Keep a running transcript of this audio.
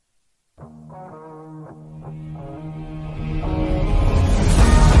Yo!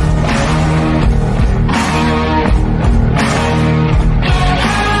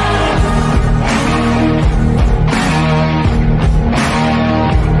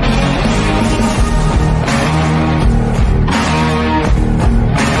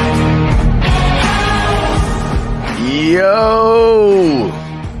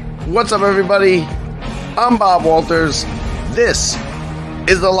 What's up, everybody? I'm Bob Walters. This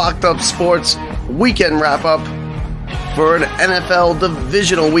is the Locked Up Sports Weekend Wrap-Up for an NFL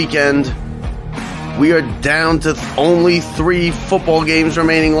Divisional weekend. We are down to only 3 football games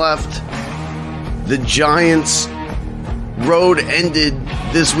remaining left. The Giants' road ended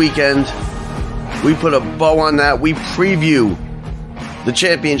this weekend. We put a bow on that. We preview the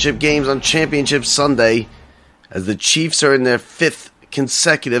championship games on Championship Sunday, as the Chiefs are in their 5th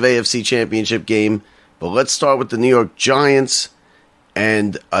consecutive AFC Championship game. But let's start with the New York Giants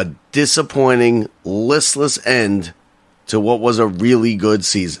and a disappointing, listless end to what was a really good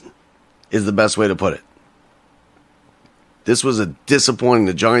season, is the best way to put it. This was a disappointing.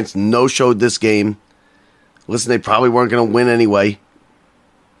 The Giants no-showed this game. Listen, they probably weren't going to win anyway.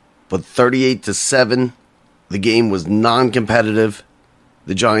 But 38-7, the game was non-competitive.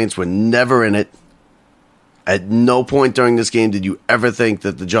 The Giants were never in it. At no point during this game did you ever think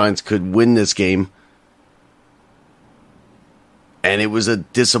that the Giants could win this game. And it was a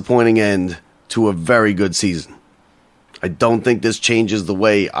disappointing end to a very good season. I don't think this changes the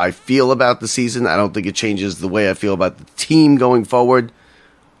way I feel about the season. I don't think it changes the way I feel about the team going forward,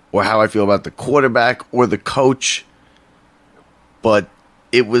 or how I feel about the quarterback or the coach. But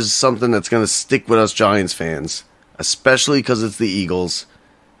it was something that's going to stick with us Giants fans, especially because it's the Eagles,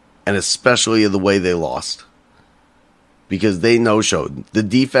 and especially the way they lost. Because they no-showed. The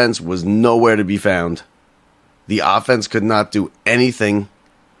defense was nowhere to be found. The offense could not do anything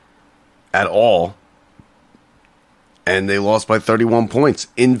at all. And they lost by 31 points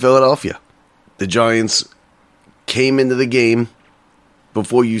in Philadelphia. The Giants came into the game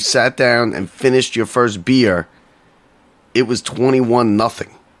before you sat down and finished your first beer. It was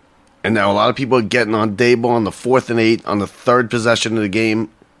 21-0. And now a lot of people are getting on Daboll on the 4th and 8 on the 3rd possession of the game.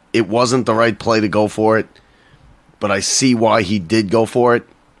 It wasn't the right play to go for it. But I see why he did go for it.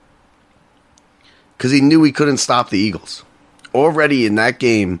 Because he knew he couldn't stop the Eagles. Already in that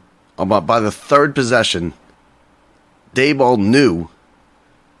game, by the 3rd possession, Daboll knew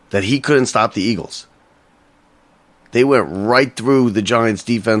that he couldn't stop the Eagles. They went right through the Giants'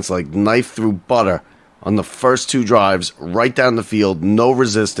 defense like knife through butter on the first 2 drives, right down the field, no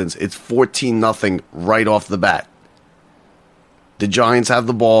resistance. It's 14-0 right off the bat. The Giants have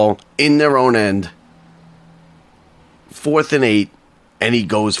the ball in their own end. 4th and 8, and he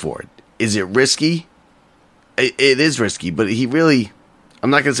goes for it. Is it risky? It is risky, but he really,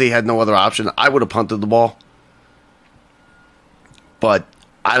 I'm not going to say he had no other option. I would have punted the ball. But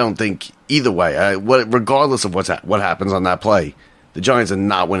I don't think either way, regardless of what happens on that play, the Giants are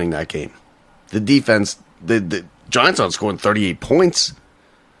not winning that game. The defense, the Giants aren't scoring 38 points.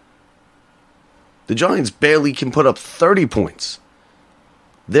 The Giants barely can put up 30 points.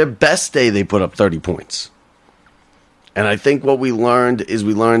 Their best day, they put up 30 points. And I think what we learned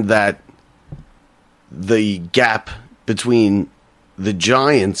that the gap between the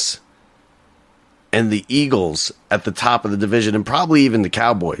Giants and the Eagles at the top of the division, and probably even the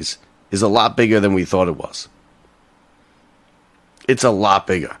Cowboys, is a lot bigger than we thought it was. It's a lot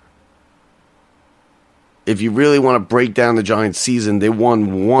bigger. If you really want to break down the Giants' season, they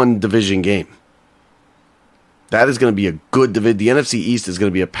won 1 division game. That is going to be a good division. The NFC East is going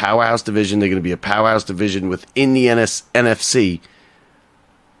to be a powerhouse division. They're going to be a powerhouse division within the NFC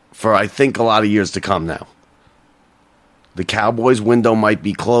for, I think, a lot of years to come now. The Cowboys' window might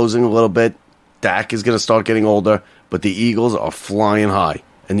be closing a little bit. Dak is going to start getting older, but the Eagles are flying high,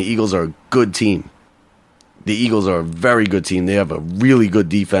 and the Eagles are a good team. The Eagles are a very good team. They have a really good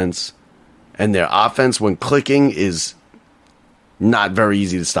defense, and their offense, when clicking, is not very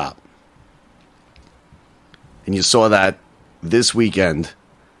easy to stop. And you saw that this weekend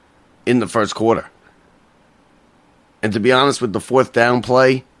in the first quarter. And to be honest, with the 4th down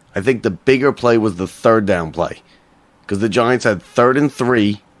play, I think the bigger play was the 3rd down play. Because the Giants had 3rd and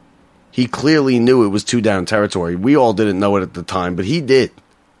 3. He clearly knew it was 2 down territory. We all didn't know it at the time, but he did.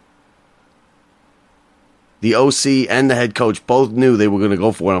 The OC and the head coach both knew they were going to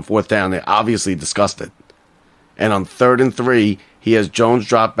go for it on 4th down. They obviously discussed it. And on 3rd and 3, he has Jones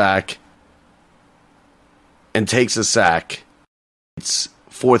drop back and takes a sack. It's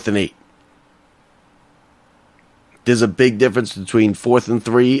 4th and 8. There's a big difference between 4th and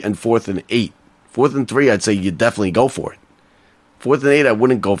 3 and 4th and 8. 4th and 3, I'd say you definitely go for it. 4th and 8, I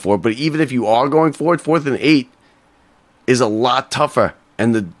wouldn't go for it. But even if you are going for it, 4th and 8 is a lot tougher.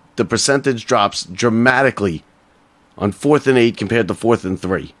 And the percentage drops dramatically on 4th and 8 compared to 4th and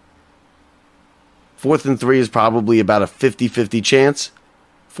 3. 4th and 3 is probably about a 50-50 chance.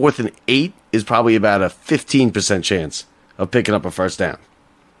 4th and 8 is probably about a 15% chance of picking up a first down.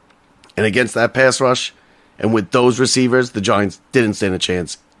 And against that pass rush, and with those receivers, the Giants didn't stand a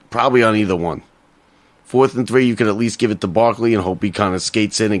chance, probably on either one. 4th and 3, you could at least give it to Barkley and hope he kind of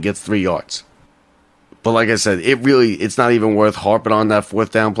skates in and gets 3 yards. But like I said, it's not even worth harping on that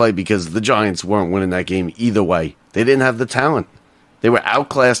 4th down play because the Giants weren't winning that game either way. They didn't have the talent. They were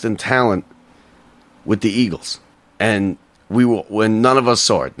outclassed in talent with the Eagles. And when none of us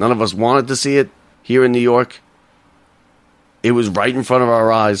saw it, none of us wanted to see it here in New York. It was right in front of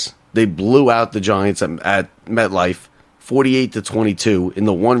our eyes. They blew out the Giants at MetLife, 48-22 in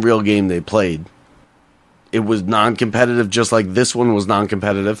the one real game they played. It was non-competitive, just like this one was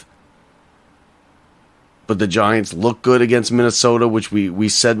non-competitive. But the Giants looked good against Minnesota, which we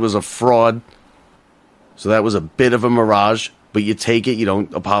said was a fraud. So that was a bit of a mirage. But you take it. You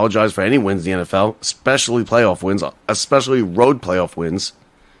don't apologize for any wins in the NFL, especially playoff wins, especially road playoff wins.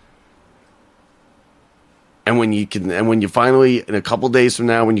 And when you finally, in a couple days from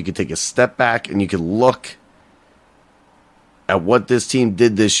now, when you can take a step back and you can look at what this team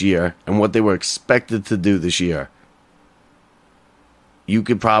did this year and what they were expected to do this year, you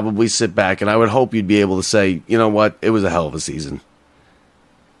could probably sit back, and I would hope you'd be able to say, you know what, it was a hell of a season.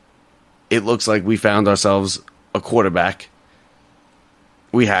 It looks like we found ourselves a quarterback.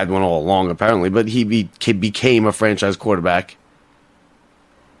 We had one all along, apparently, but he became a franchise quarterback.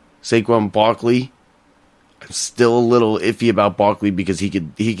 Saquon Barkley, I'm still a little iffy about Barkley because he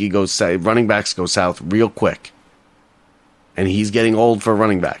could go south. Running backs go south real quick. And he's getting old for a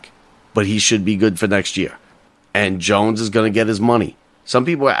running back. But he should be good for next year. And Jones is going to get his money. Some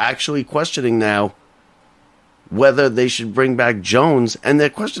people are actually questioning now whether they should bring back Jones, and they're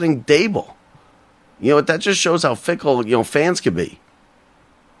questioning Dable. You know, that just shows how fickle, fans can be.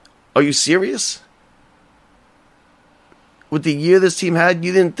 Are you serious? With the year this team had,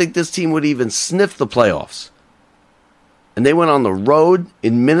 you didn't think this team would even sniff the playoffs. And they went on the road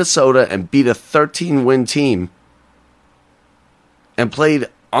in Minnesota and beat a 13-win team and played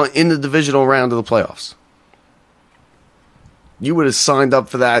in the divisional round of the playoffs. You would have signed up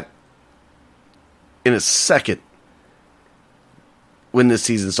for that in a second when this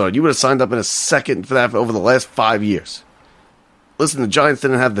season started. You would have signed up in a second for that over the last 5 years. Listen, the Giants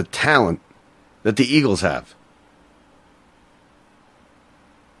didn't have the talent that the Eagles have.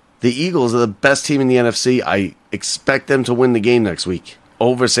 The Eagles are the best team in the NFC. I expect them to win the game next week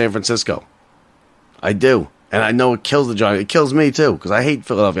over San Francisco. I do. And I know it kills the Giants. It kills me too, because I hate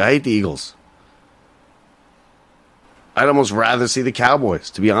Philadelphia. I hate the Eagles. I'd almost rather see the Cowboys,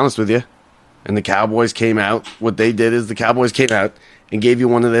 to be honest with you. And the Cowboys came out. What they did is the Cowboys came out and gave you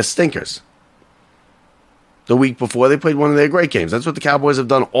one of their stinkers. The week before, they played one of their great games. That's what the Cowboys have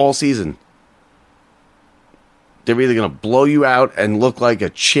done all season. They're either going to blow you out and look like a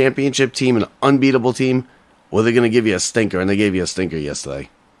championship team, an unbeatable team, or they're going to give you a stinker, and they gave you a stinker yesterday.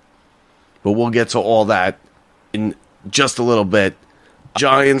 But we'll get to all that in just a little bit.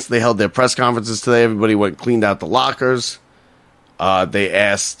 Giants, they held their press conferences today. Everybody cleaned out the lockers. They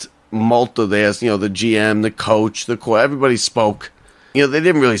asked the GM, the coach, the core. Everybody spoke. They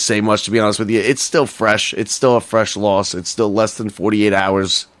didn't really say much, to be honest with you. It's still fresh. It's still a fresh loss. It's still less than 48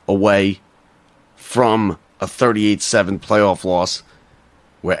 hours away from a 38-7 playoff loss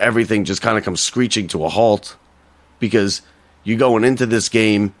where everything just kind of comes screeching to a halt because you're going into this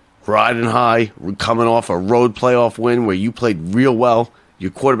game riding high, coming off a road playoff win where you played real well.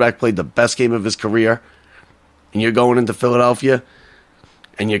 Your quarterback played the best game of his career, and you're going into Philadelphia,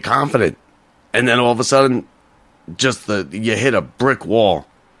 and you're confident. And then all of a sudden, you hit a brick wall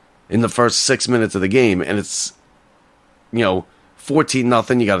in the first 6 minutes of the game, and it's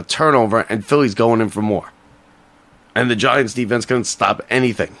 14-0. You got a turnover, and Philly's going in for more. And the Giants defense couldn't stop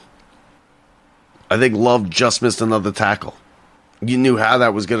anything. I think Love just missed another tackle. You knew how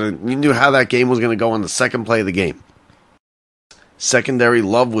that game was gonna go on the second play of the game. Secondary,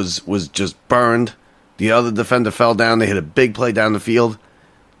 Love was just burned. The other defender fell down. They hit a big play down the field.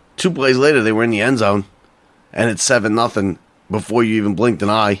 2 plays later, they were in the end zone, and it's 7-0 before you even blinked an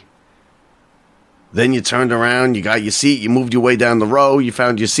eye. Then you turned around, you got your seat, you moved your way down the row, you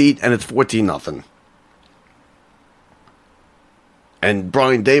found your seat, and it's 14-0. And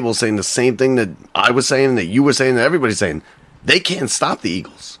Brian Dable saying the same thing that I was saying, that you were saying, that everybody's saying. They can't stop the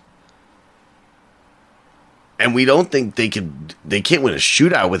Eagles. And we don't think they can't win a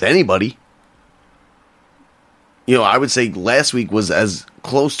shootout with anybody. I would say last week was as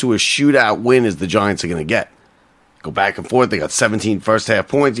close to a shootout win as the Giants are going to get. Go back and forth. They got 17 first half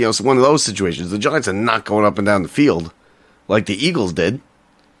points. So one of those situations. The Giants are not going up and down the field like the Eagles did.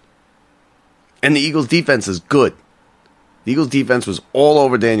 And the Eagles' defense is good. The Eagles' defense was all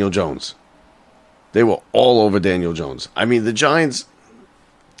over Daniel Jones. They were all over Daniel Jones. I mean, the Giants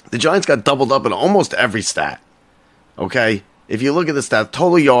got doubled up in almost every stat. Okay? If you look at the stat,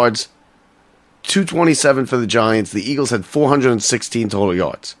 total yards, 227 for the Giants. The Eagles had 416 total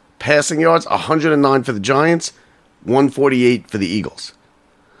yards. Passing yards, 109 for the Giants, 148 for the Eagles.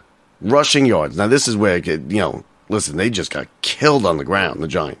 Rushing yards. Now, this is where, listen, they just got killed on the ground, the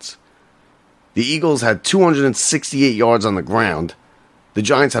Giants. The Eagles had 268 yards on the ground. The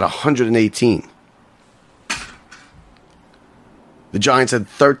Giants had 118. The Giants had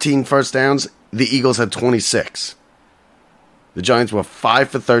 13 first downs. The Eagles had 26. The Giants were 5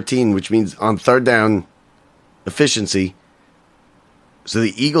 for 13, which means on third down efficiency. So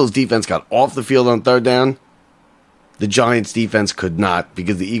the Eagles' defense got off the field on third down. The Giants' defense could not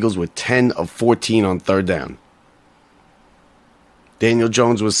because the Eagles were 10 of 14 on third down. Daniel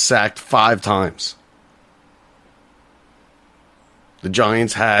Jones was sacked 5 times. The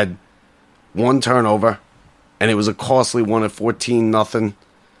Giants had 1 turnover, and it was a costly one at 14-0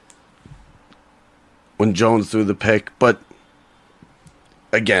 when Jones threw the pick. But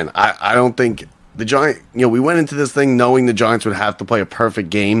again, I don't think the Giants, we went into this thing knowing the Giants would have to play a perfect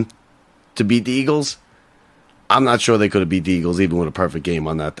game to beat the Eagles. I'm not sure they could have beat the Eagles even with a perfect game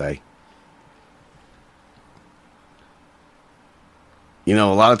on that day. A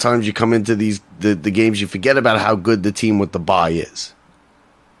lot of times you come into the games, you forget about how good the team with the bye is.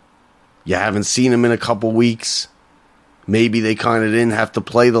 You haven't seen them in a couple weeks. Maybe they kind of didn't have to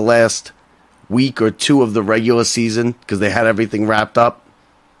play the last week or 2 of the regular season because they had everything wrapped up.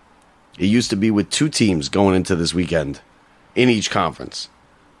 It used to be with 2 teams going into this weekend in each conference.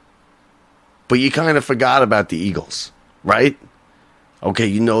 But you kind of forgot about the Eagles, right?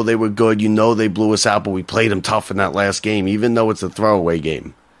 Okay, they were good. They blew us out, but we played them tough in that last game, even though it's a throwaway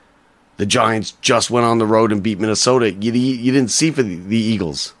game. The Giants just went on the road and beat Minnesota. You didn't see for the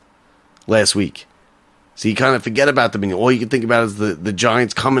Eagles last week. So you kind of forget about them, and all you can think about is the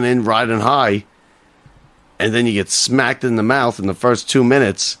Giants coming in, riding high, and then you get smacked in the mouth in the first 2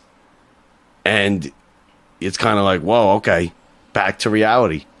 minutes, and it's kind of like, whoa, okay, back to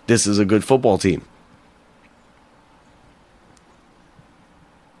reality. This is a good football team.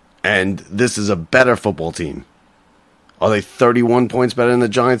 And this is a better football team. Are they 31 points better than the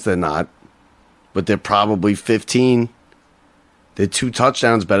Giants? They're not. But they're probably 15. They're 2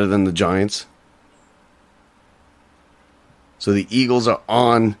 touchdowns better than the Giants. So the Eagles are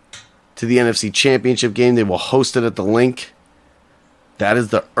on to the NFC Championship game. They will host it at the Link. That is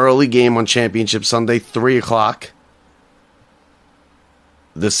the early game on Championship Sunday, 3 o'clock.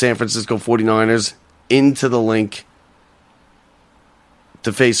 The San Francisco 49ers into the Link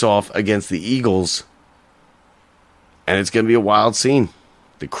to face off against the Eagles. And it's going to be a wild scene.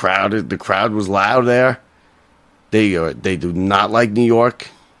 The crowd was loud there. They do not like New York.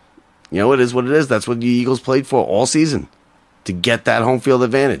 It is what it is. That's what the Eagles played for all season, to get that home field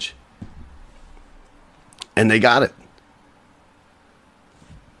advantage. And they got it.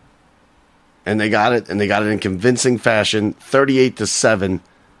 And they got it in convincing fashion, 38-7,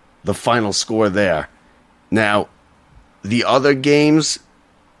 the final score there. Now, the other games,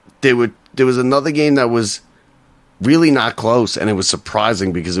 there was another game that was really not close, and it was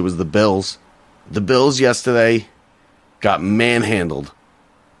surprising because it was the Bills. The Bills yesterday got manhandled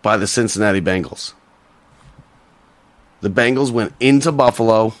by the Cincinnati Bengals. The Bengals went into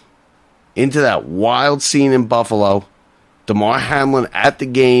Buffalo, into that wild scene in Buffalo. Damar Hamlin at the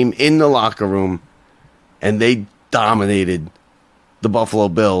game, in the locker room, and they dominated the Buffalo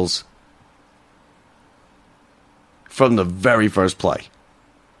Bills from the very first play.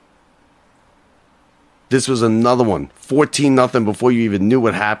 This was another one, 14-0 before you even knew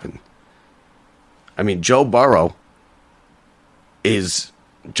what happened. I mean, Joe Burrow is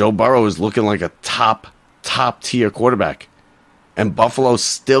looking like a top tier quarterback, and Buffalo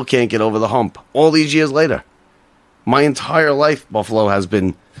still can't get over the hump all these years later. My entire life, Buffalo has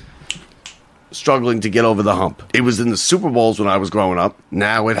been struggling to get over the hump. It was in the Super Bowls when I was growing up.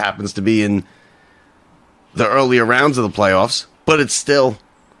 Now it happens to be in the earlier rounds of the playoffs, but it's still,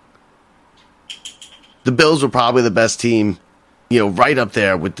 the Bills were probably the best team, right up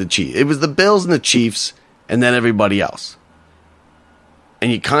there with the Chiefs. It was the Bills and the Chiefs, and then everybody else.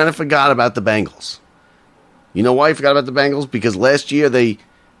 And you kind of forgot about the Bengals. You know why you forgot about the Bengals? Because last year they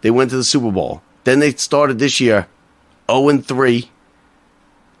went to the Super Bowl. Then they started this year 0-3,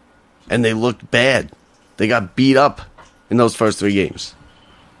 and they looked bad. They got beat up in those first 3 games.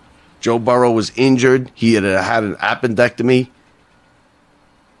 Joe Burrow was injured. He had an appendectomy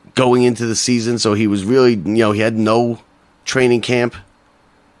going into the season, so he was really, he had no training camp.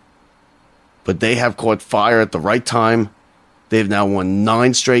 But they have caught fire at the right time. They have now won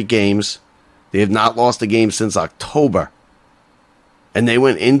 9 straight games. They have not lost a game since October. And they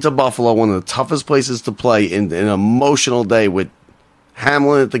went into Buffalo, one of the toughest places to play, in an emotional day with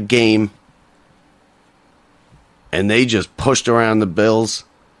Hamlin at the game. And they just pushed around the Bills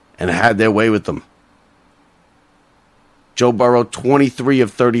and had their way with them. Joe Burrow, 23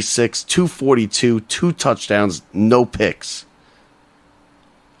 of 36, 242, 2 touchdowns, no picks.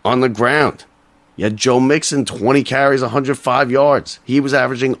 On the ground, you had Joe Mixon, 20 carries, 105 yards. He was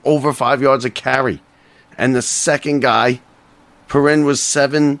averaging over 5 yards a carry. And the second guy, Perrin, was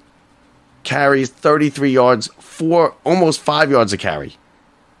 7 carries, 33 yards, almost 5 yards a carry.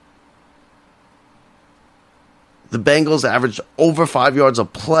 The Bengals averaged over 5 yards a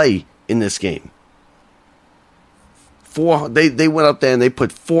play in this game. They went up there and they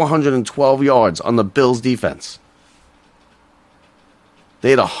put 412 yards on the Bills' defense. They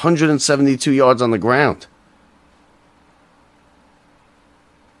had 172 yards on the ground.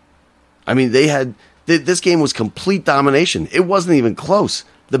 I mean, this game was complete domination. It wasn't even close.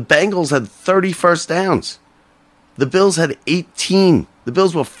 The Bengals had 30 first downs. The Bills had 18. The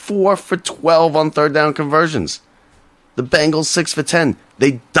Bills were 4 for 12 on third down conversions. The Bengals 6 for 10.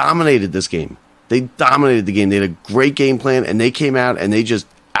 They dominated this game. They dominated the game. They had a great game plan, and they came out and they just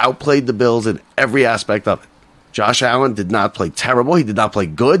outplayed the Bills in every aspect of it. Josh Allen did not play terrible. He did not play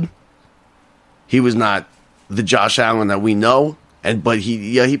good. He was not the Josh Allen that we know, but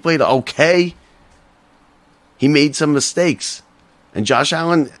he played okay. He made some mistakes, and Josh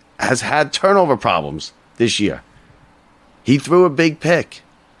Allen has had turnover problems this year. He threw a big pick.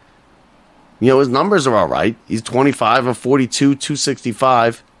 His numbers are all right. He's 25 of 42,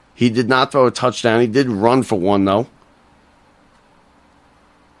 265. He did not throw a touchdown. He did run for one, though.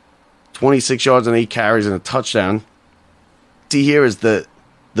 26 yards and 8 carries and a touchdown. See here is the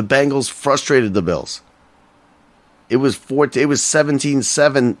Bengals frustrated the Bills. It was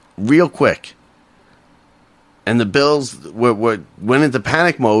 17-7 real quick. And the Bills went into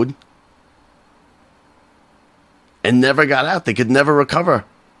panic mode and never got out. They could never recover.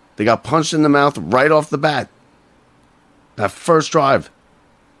 They got punched in the mouth right off the bat. That first drive,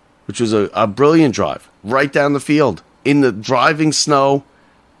 which was a brilliant drive, right down the field in the driving snow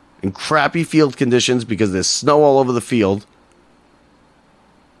in crappy field conditions because there's snow all over the field.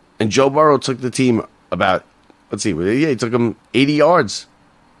 And Joe Burrow took the team he took them 80 yards,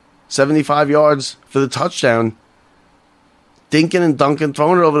 75 yards for the touchdown, dinking and dunking,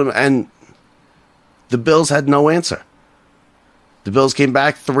 throwing it over them, and the Bills had no answer. The Bills came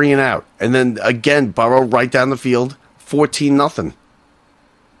back 3 and out. And then again, Burrow right down the field, 14-0.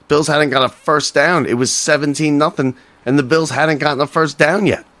 Bills hadn't got a first down. It was 17-0, and the Bills hadn't gotten a first down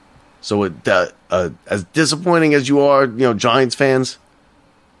yet. So as disappointing as you are, Giants fans,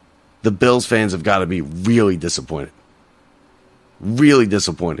 the Bills fans have got to be really disappointed. Really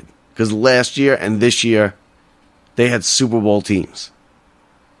disappointed. Because last year and this year, they had Super Bowl teams.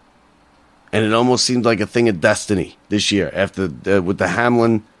 And it almost seemed like a thing of destiny this year after with the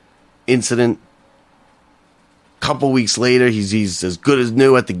Hamlin incident. A couple weeks later, he's as good as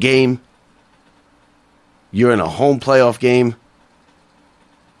new at the game. You're in a home playoff game.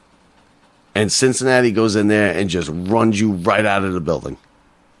 And Cincinnati goes in there and just runs you right out of the building.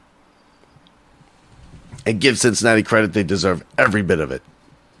 And give Cincinnati credit, they deserve every bit of it.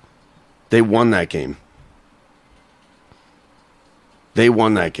 They won that game.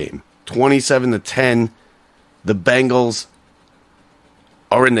 27-10. The Bengals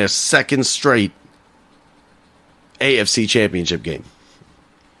are in their second straight AFC Championship game.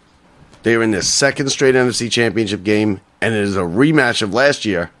 They are in their second straight NFC Championship game, and it is a rematch of last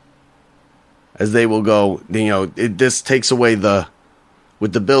year. As they will go, this takes away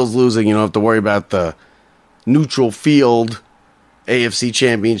with the Bills losing, you don't have to worry about the neutral field AFC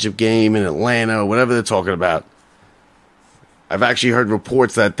Championship game in Atlanta or whatever they're talking about. I've actually heard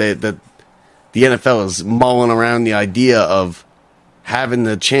reports that the NFL is mulling around the idea of having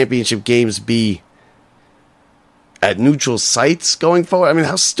the championship games be at neutral sites going forward. I mean,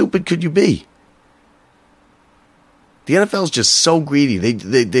 how stupid could you be? The NFL is just so greedy.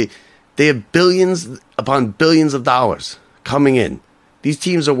 They have billions upon billions of dollars coming in. These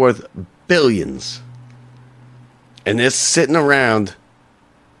teams are worth billions. And they're sitting around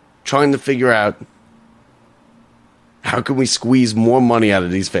trying to figure out how can we squeeze more money out of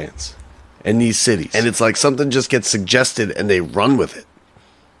these fans and these cities. And it's like something just gets suggested and they run with it.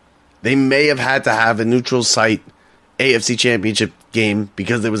 They may have had to have a neutral site AFC Championship game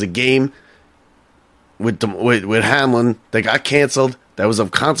because there was a game with Hamlin that got canceled that was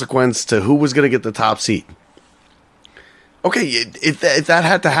of consequence to who was going to get the top seed. Okay, if that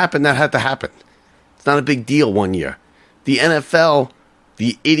had to happen, that had to happen. It's not a big deal one year. The NFL,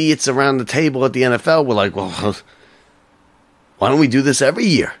 the idiots around the table at the NFL were like, well, why don't we do this every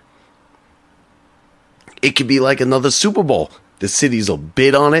year? It could be like another Super Bowl. The cities will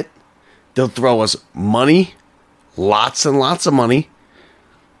bid on it. They'll throw us money, lots and lots of money,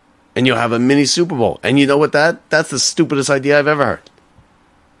 and you'll have a mini Super Bowl. And you know what? That's the stupidest idea I've ever heard.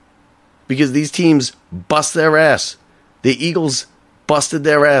 Because these teams bust their ass. The Eagles busted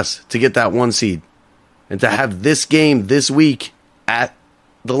their ass to get that 1 seed. And to have this game this week at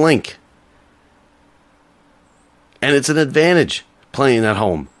the Link. And it's an advantage playing at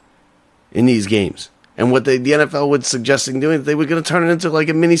home in these games. And what the NFL was suggesting doing, they were going to turn it into like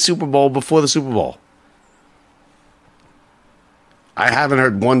a mini Super Bowl before the Super Bowl. I haven't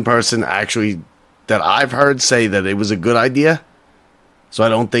heard one person actually that I've heard say that it was a good idea. So I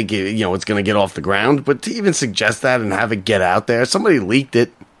don't think it's going to get off the ground. But to even suggest that and have it get out there, somebody leaked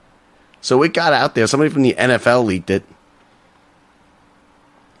it. So it got out there. Somebody from the NFL leaked it.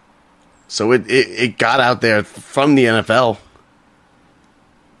 So it got out there from the NFL.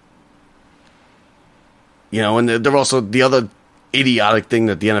 And they're also the other idiotic thing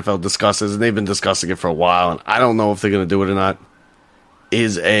that the NFL discusses, and they've been discussing it for a while, and I don't know if they're going to do it or not,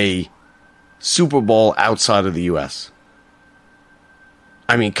 is a Super Bowl outside of the U.S.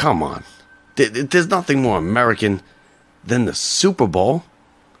 I mean, come on. There's nothing more American than the Super Bowl.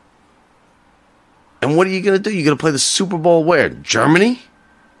 And what are you going to do? You're going to play the Super Bowl where? Germany?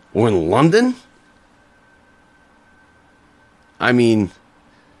 Or in London? I mean,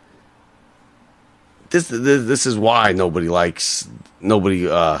 this is why nobody likes the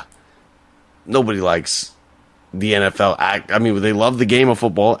NFL. I mean, they love the game of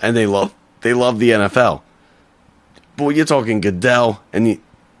football and they love the NFL. But when you're talking Goodell and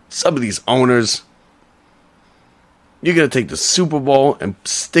some of these owners, you're going to take the Super Bowl and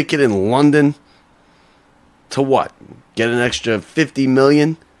stick it in London to what? Get an extra $50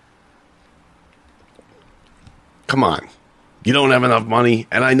 million? Come on. You don't have enough money,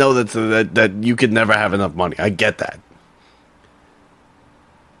 and I know that you could never have enough money. I get that.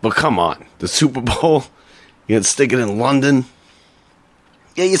 But come on. The Super Bowl, you're going to stick it in London?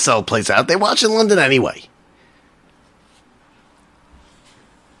 Yeah, you sell a place out. They watch in London anyway.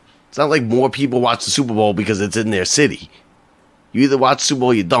 It's not like more people watch the Super Bowl because it's in their city. You either watch Super Bowl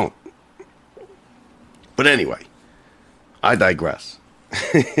or you don't. But anyway, I digress.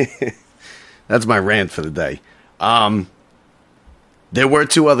 That's my rant for the day. There were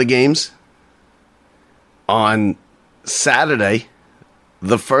 2 other games. On Saturday,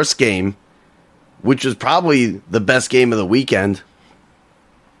 the first game, which was probably the best game of the weekend,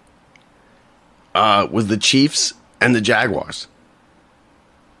 was the Chiefs and the Jaguars.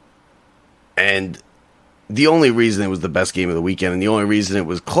 And the only reason it was the best game of the weekend and the only reason it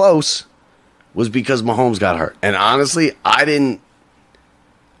was close was because Mahomes got hurt. And honestly, I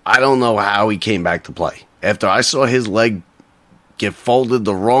don't know how he came back to play. After I saw his leg get folded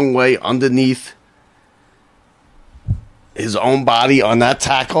the wrong way underneath his own body on that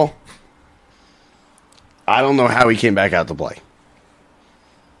tackle, I don't know how he came back out to play.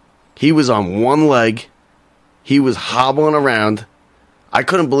 He was on one leg. He was hobbling around. I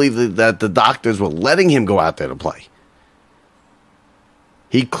couldn't believe that the doctors were letting him go out there to play.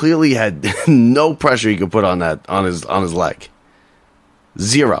 He clearly had no pressure he could put on his leg.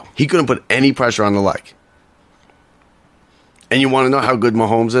 Zero. He couldn't put any pressure on the leg. And you want to know how good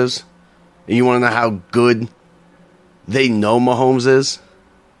Mahomes is? And you want to know how good they know Mahomes is?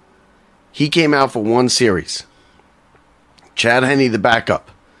 He came out for one series. Chad Henne, the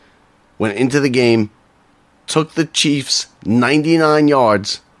backup, went into the game, took the Chiefs 99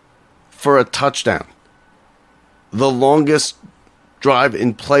 yards for a touchdown. The longest drive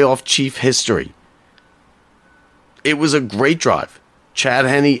in playoff Chief history. It was a great drive. Chad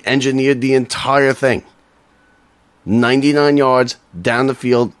Henne engineered the entire thing. 99 yards down the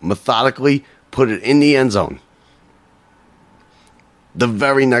field, methodically, put it in the end zone. The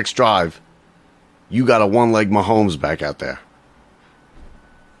very next drive, you got a one-leg Mahomes back out there.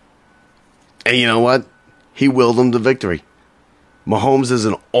 And you know what? He willed them to victory. Mahomes is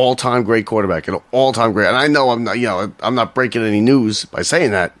an all-time great quarterback, an all-time great. And I know I'm not breaking any news by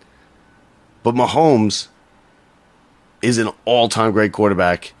saying that, but Mahomes is an all-time great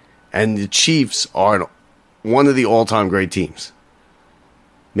quarterback, and the Chiefs are one of the all-time great teams.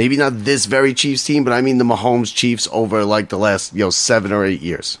 Maybe not this very Chiefs team, but I mean the Mahomes Chiefs over like the last 7 or 8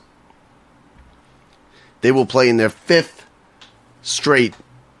 years. They will play in their 5th straight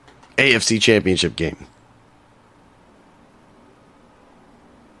AFC Championship game.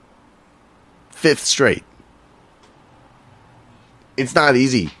 5th straight. It's not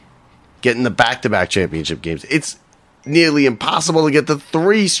easy getting the back-to-back championship games. It's nearly impossible to get the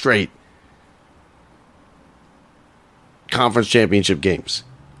 3 straight conference championship games.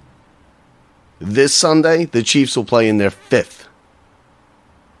 This Sunday, the Chiefs will play in their 5th.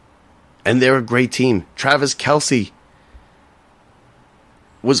 And they're a great team. Travis Kelce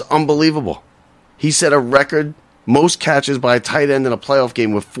was unbelievable. He set a record most catches by a tight end in a playoff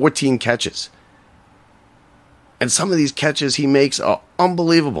game with 14 catches. And some of these catches he makes are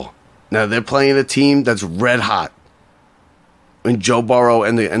unbelievable. Now, they're playing a team that's red hot in Joe Burrow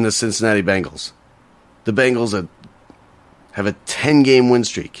and the Cincinnati Bengals. The Bengals have a 10-game win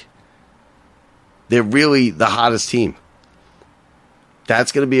streak. They're really the hottest team.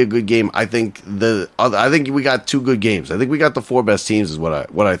 That's going to be a good game. I think we got 2 good games. I think we got the 4 best teams is what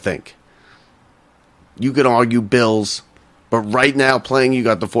I think. You could argue Bills, but right now you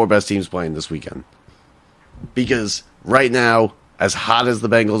got the 4 best teams playing this weekend. Because right now, as hot as the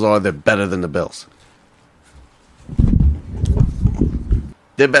Bengals are, they're better than the Bills.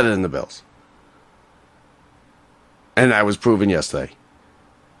 They're better than the Bills. And that was proven yesterday.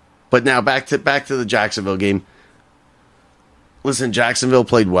 But now back to the Jacksonville game. Listen, Jacksonville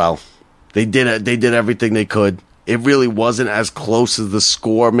played well. They did everything they could. It really wasn't as close as the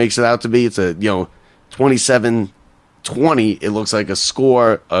score makes it out to be. It's a 27-20. It looks like a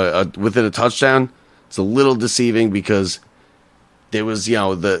score within a touchdown. It's a little deceiving because there was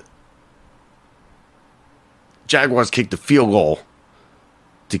the Jaguars kicked the field goal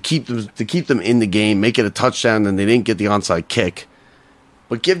to keep them in the game, make it a touchdown, and they didn't get the onside kick.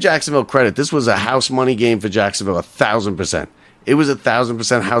 But give Jacksonville credit. This was a house money game for Jacksonville, 1,000%. It was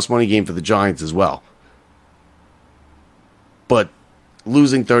 1,000% house money game for the Giants as well. But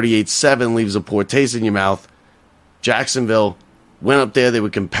losing 38-7 leaves a poor taste in your mouth. Jacksonville went up there. They were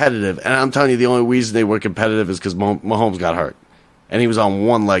competitive. And I'm telling you, the only reason they were competitive is because Mahomes got hurt. And he was on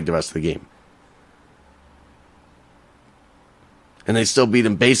one leg the rest of the game. And they still beat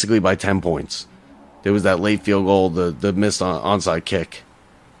him basically by 10 points. There was that late field goal, the missed onside kick.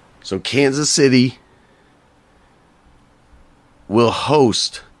 So Kansas City will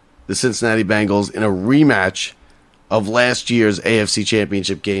host the Cincinnati Bengals in a rematch of last year's AFC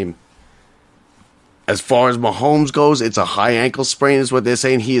Championship game. As far as Mahomes goes, it's a high ankle sprain is what they're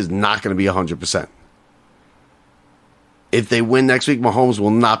saying. He is not going to be 100%. If they win next week, Mahomes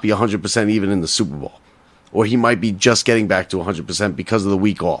will not be 100% even in the Super Bowl. Or he might be just getting back to 100% because of the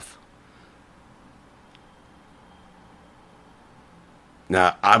week off.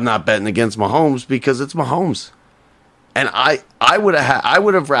 Now, I'm not betting against Mahomes because it's Mahomes. And I would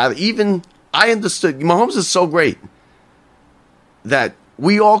have rather, I understood, Mahomes is so great that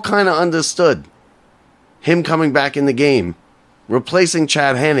we all kind of understood him coming back in the game, replacing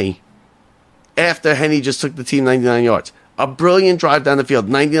Chad Henne after Henne just took the team 99 yards. A brilliant drive down the field,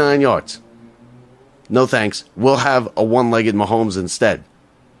 99 yards. No thanks. We'll have a one-legged Mahomes instead.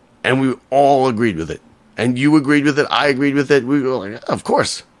 And we all agreed with it. And you agreed with it. I agreed with it. We were like, of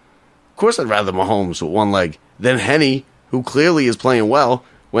course. Of course I'd rather Mahomes with one leg. Then Henne, who clearly is playing well,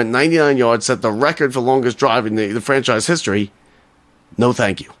 went 99 yards, set the record for longest drive in the franchise history. No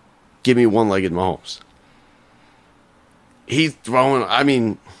thank you. Give me one-legged Mahomes. He's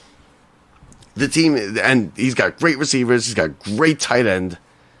throwing, the team, and he's got great receivers. He's got great tight end.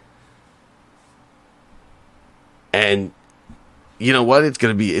 And you know what? It's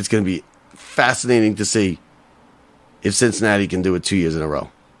gonna be fascinating to see if Cincinnati can do it 2 years in a row.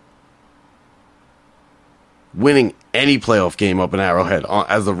 Winning any playoff game up in Arrowhead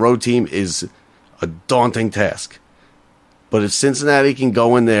as the road team is a daunting task. But if Cincinnati can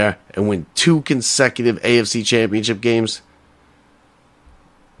go in there and win 2 consecutive AFC Championship games,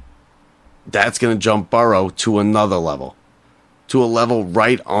 that's going to jump Burrow to another level. To a level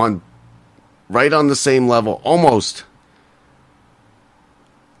right on the same level, almost,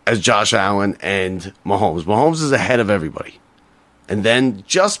 as Josh Allen and Mahomes. Mahomes is ahead of everybody. And then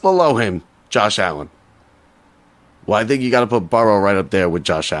just below him, Josh Allen. Well, I think you got to put Burrow right up there with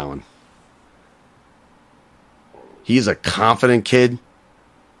Josh Allen. He's a confident kid.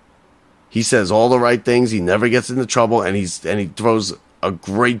 He says all the right things. He never gets into trouble, and he throws a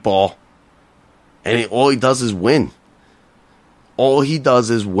great ball. And all he does is win. All he does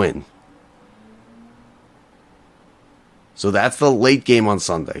is win. So that's the late game on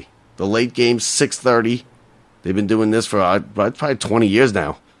Sunday. The late game, 6:30. They've been doing this for probably 20 years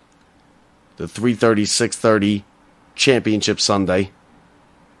now. The 3:30, 6:30 Championship Sunday.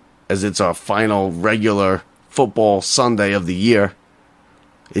 as it's our final regular football Sunday of the year.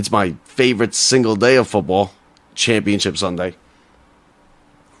 It's my favorite single day of football, Championship Sunday.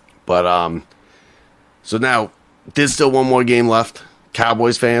 But, so now, there's still one more game left.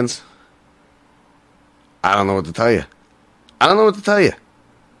 Cowboys fans, I don't know what to tell you.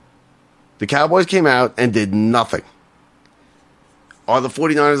 The Cowboys came out and did nothing. Are the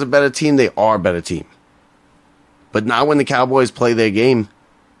 49ers a better team? They are a better team. But not when the Cowboys play their game.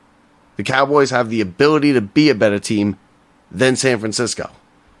 The Cowboys have the ability to be a better team than San Francisco.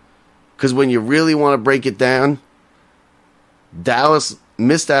 Because when you really want to break it down, Dallas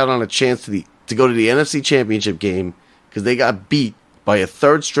missed out on a chance to go to the NFC Championship game because they got beat by a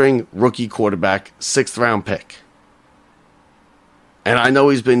third-string rookie quarterback, 6th-round pick. And I know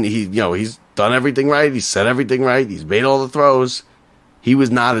he's done everything right. He's said everything right. He's made all the throws. He was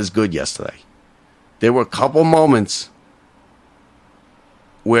not as good yesterday. There were a couple moments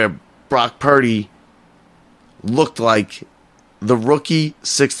where Brock Purdy looked like the rookie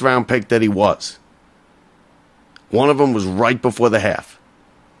 6th-round pick that he was. One of them was right before the half.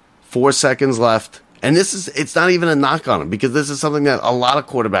 4 seconds left. And it's not even a knock on him because this is something that a lot of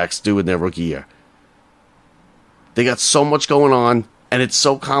quarterbacks do in their rookie year. They got so much going on, and it's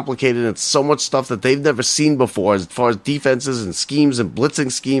so complicated, and it's so much stuff that they've never seen before as far as defenses and schemes and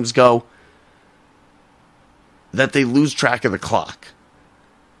blitzing schemes go, that they lose track of the clock.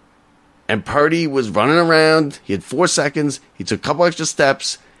 And Purdy was running around. He had 4 seconds. He took a couple extra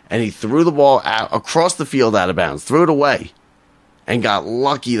steps, and he threw the ball out across the field out of bounds, threw it away, and got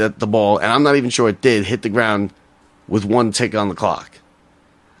lucky that the ball, and I'm not even sure it did, hit the ground with 1 tick on the clock,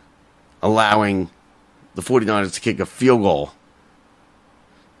 allowing the 49ers to kick a field goal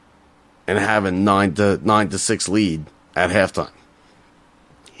and have a 9-6 lead at halftime.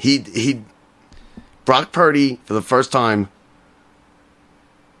 Brock Purdy, for the first time,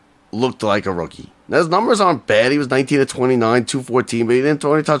 looked like a rookie. Now, his numbers aren't bad. He was 19-29, 214, but he didn't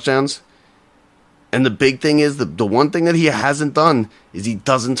throw any touchdowns. And the big thing is, the one thing that he hasn't done is he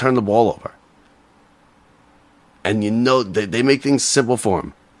doesn't turn the ball over. And they make things simple for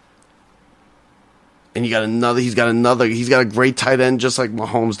him. And he's got a great tight end just like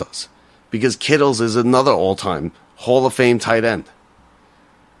Mahomes does. Because Kittles is another all-time Hall of Fame tight end.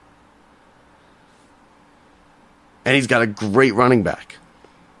 And he's got a great running back.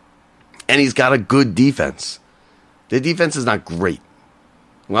 And he's got a good defense. Their defense is not great.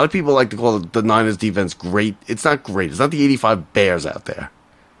 A lot of people like to call the Niners defense great. It's not great. It's not the 85 Bears out there.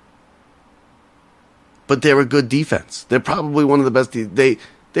 But they're a good defense. They're probably one of the best. They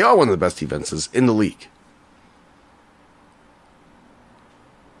are one of the best defenses in the league.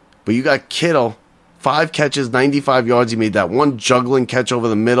 But you got Kittle, 5 catches, 95 yards. He made that one juggling catch over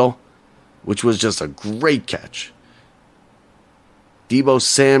the middle, which was just a great catch. Deebo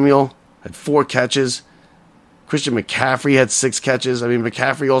Samuel had 4 catches. Christian McCaffrey had 6 catches. I mean,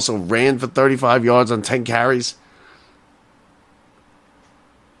 McCaffrey also ran for 35 yards on 10 carries.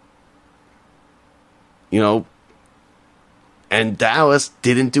 And Dallas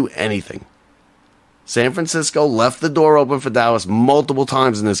didn't do anything. San Francisco left the door open for Dallas multiple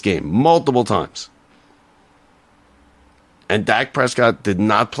times in this game. Multiple times. And Dak Prescott did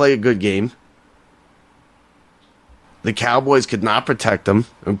not play a good game. The Cowboys could not protect him.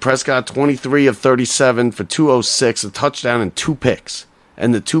 And Prescott, 23 of 37 for 206, a touchdown and 2 picks.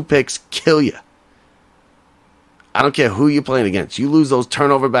 And the 2 picks kill you. I don't care who you're playing against. You lose those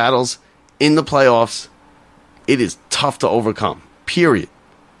turnover battles in the playoffs, it is tough to overcome. Period.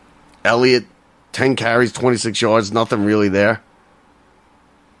 Elliott, 10 carries, 26 yards, nothing really there.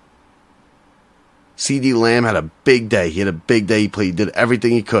 CeeDee Lamb had a big day. He had a big day. He did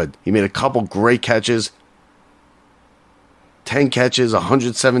everything he could. He made a couple great catches. 10 catches,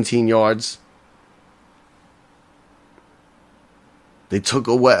 117 yards. They took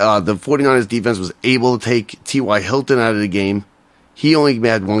away, the 49ers defense was able to take T.Y. Hilton out of the game. He only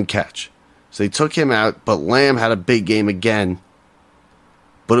had 1 catch. So they took him out, but Lamb had a big game again.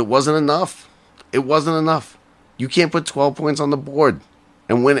 But it wasn't enough. It wasn't enough. You can't put 12 points on the board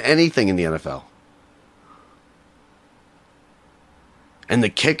and win anything in the NFL. And the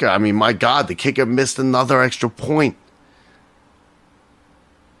kicker, I mean, my God, the kicker missed another extra point.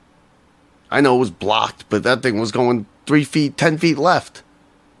 I know it was blocked, but that thing was going 3 feet, 10 feet left.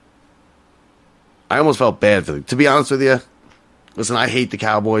 I almost felt bad for them. To be honest with you, listen, I hate the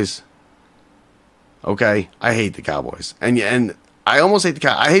Cowboys. Okay? I hate the Cowboys. And I almost hate the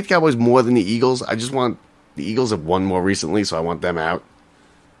Cowboys. I hate the Cowboys more than the Eagles. I just want... The Eagles have won more recently, so I want them out.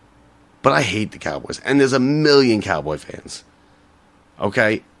 But I hate the Cowboys. And there's a million Cowboy fans.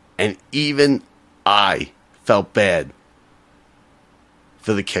 Okay? And even I felt bad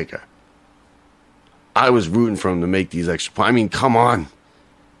for the kicker. I was rooting for him to make these extra points. I mean, come on.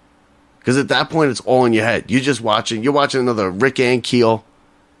 Because at that point, it's all in your head. You're watching another Rick Ankiel.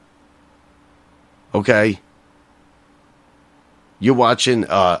 Okay? You're watching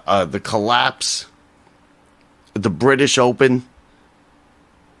the collapse at the British Open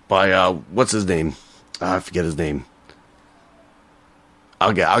by, what's his name? I forget his name.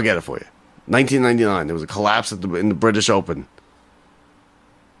 I'll get it for you. 1999, there was a collapse in the British Open.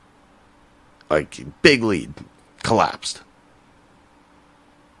 Like, big lead. Collapsed.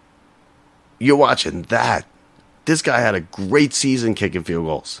 You're watching that. This guy had a great season kicking field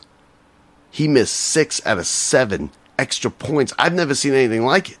goals. He missed 6 out of 7 extra points. I've never seen anything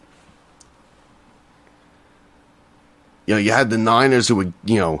like it. You know, you had the Niners who were,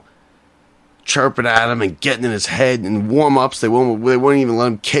 chirping at him and getting in his head. In warm-ups, they wouldn't even let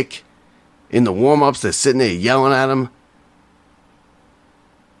him kick. In the warm-ups, they're sitting there yelling at him.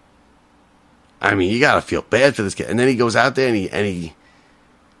 I mean, you gotta feel bad for this kid. And then he goes out there and he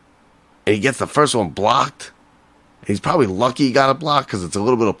gets the first one blocked. He's probably lucky he got it blocked because it's a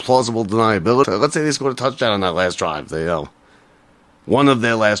little bit of plausible deniability. Let's say they scored a touchdown on that last drive. One of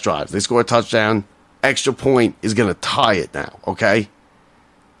their last drives. They score a touchdown. Extra point is going to tie it now, okay?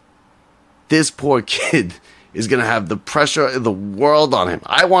 This poor kid is going to have the pressure of the world on him.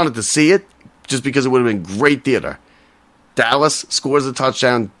 I wanted to see it just because it would have been great theater. Dallas scores a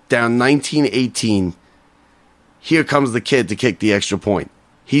touchdown, down 19-18. Here comes the kid to kick the extra point.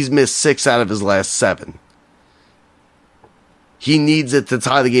 He's missed 6 out of his last 7. He needs it to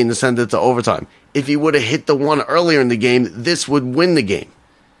tie the game to send it to overtime. If he would have hit the one earlier in the game, this would win the game.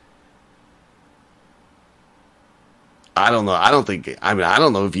 I don't know. I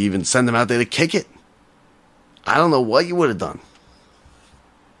don't know if you even send him out there to kick it. I don't know what you would have done.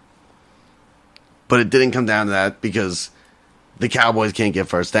 But it didn't come down to that because the Cowboys can't get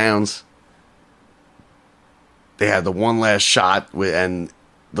first downs. They had the one last shot and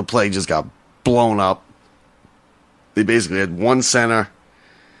the play just got blown up. They basically had one center.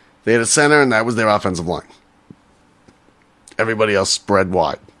 They had a center, and that was their offensive line. Everybody else spread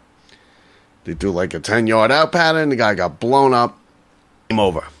wide. They threw like a 10-yard out pattern. The guy got blown up. Game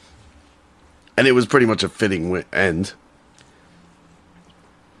over. And it was pretty much a fitting end.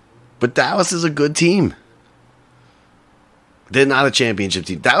 But Dallas is a good team. They're not a championship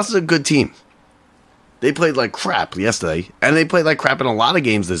team. Dallas is a good team. They played like crap yesterday, and they played like crap in a lot of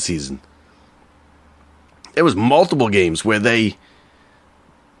games this season. There was multiple games where they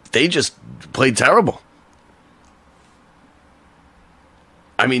just played terrible.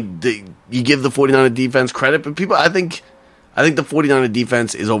 I mean, you give the 49er defense credit, but I think the 49er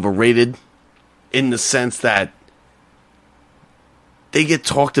defense is overrated in the sense that they get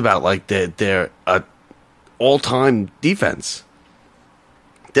talked about like they're a all-time defense.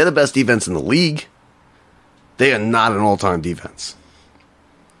 They're the best defense in the league. They are not an all-time defense.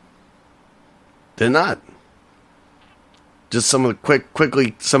 They're not. Just some of the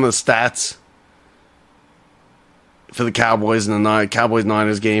quickly some of the stats for the Cowboys in the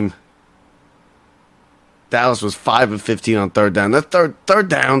Cowboys-Niners game. Dallas was 5 of 15 on third down. That third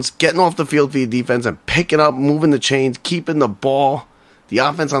downs, getting off the field for your defense and picking up, moving the chains, keeping the ball, the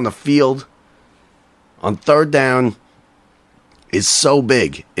offense on the field on third down is so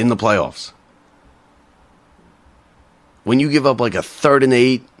big in the playoffs. When you give up like a 3rd and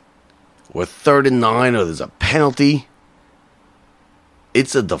 8 or 3rd and 9 or there's a penalty,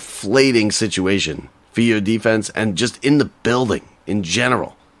 it's a deflating situation for your defense and just in the building in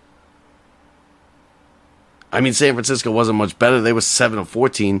general. I mean, San Francisco wasn't much better. They were 7 of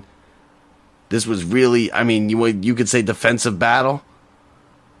 14. This was really, I mean, you could say defensive battle.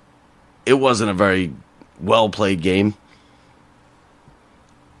 It wasn't a very well-played game.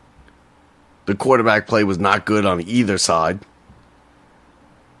 The quarterback play was not good on either side.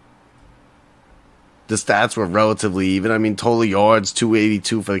 The stats were relatively even. I mean, total yards,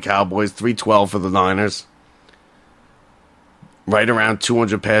 282 for the Cowboys, 312 for the Niners. Right around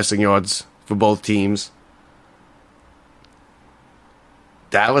 200 passing yards for both teams.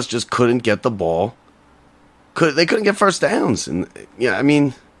 Dallas just couldn't get the ball. They couldn't get first downs. And yeah, I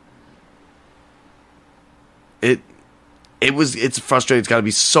mean, it's frustrating. It's got to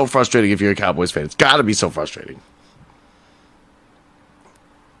be so frustrating if you're a Cowboys fan. It's got to be so frustrating.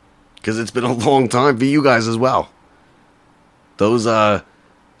 Because it's been a long time for you guys as well. Those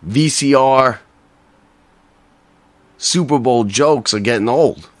VCR Super Bowl jokes are getting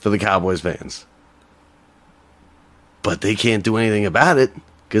old for the Cowboys fans. But they can't do anything about it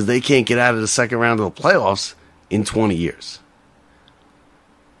because they can't get out of the second round of the playoffs in 20 years.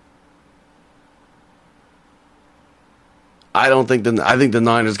 I think the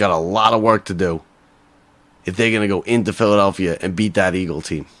Niners got a lot of work to do if they're going to go into Philadelphia and beat that Eagle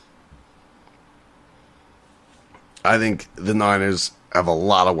team. I think the Niners have a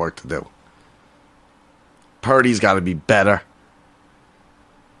lot of work to do. Purdy's got to be better.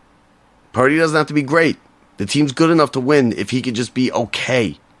 Purdy doesn't have to be great. The team's good enough to win if he could just be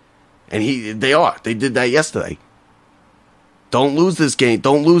okay. And they are. They did that yesterday. Don't lose this game.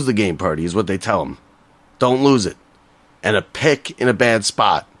 Don't lose the game, Purdy, is what they tell him. Don't lose it. And a pick in a bad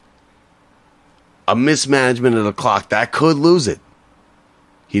spot. A mismanagement of the clock. That could lose it.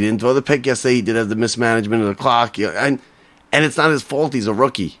 He didn't throw the pick yesterday. He did have the mismanagement of the clock. And it's not his fault. He's a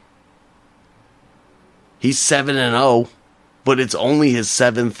rookie. He's 7-0, but it's only his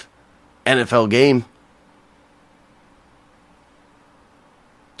 7th NFL game.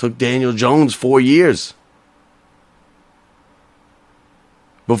 Took Daniel Jones 4 years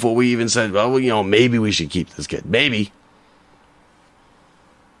before we even said, well, maybe we should keep this kid. Maybe.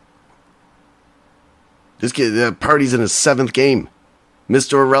 This kid, Purdy's in his 7th game.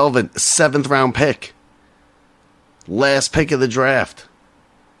 Mr. Irrelevant, 7th round pick. Last pick of the draft.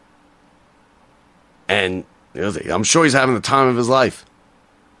 And I'm sure he's having the time of his life.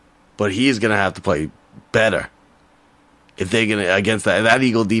 But he is going to have to play better. If they're going to, against that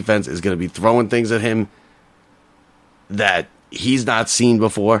Eagle defense is going to be throwing things at him that he's not seen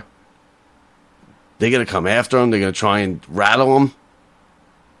before. They're going to come after him. They're going to try and rattle him.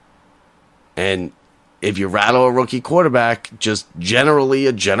 And if you rattle a rookie quarterback, just generally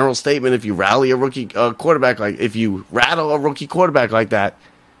a general statement, if you rattle a rookie quarterback like that,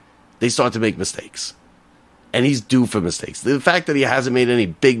 they start to make mistakes. And he's due for mistakes. The fact that he hasn't made any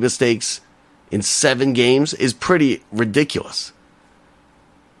big mistakes in 7 games is pretty ridiculous.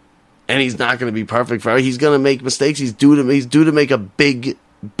 And he's not going to be perfect forever. He's going to make mistakes. He's due to make a big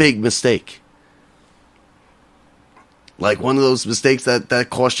mistake. Like one of those mistakes that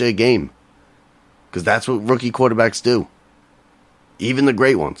cost you a game. Because that's what rookie quarterbacks do. Even the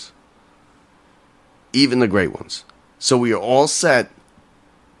great ones. So we are all set.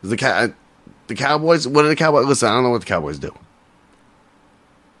 The Cowboys, what do the Cowboys? Listen, I don't know what the Cowboys do.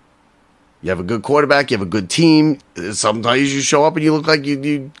 You have a good quarterback, you have a good team. Sometimes you show up and you look like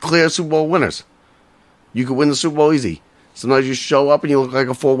you clear Super Bowl winners. You could win the Super Bowl easy. Sometimes you show up and you look like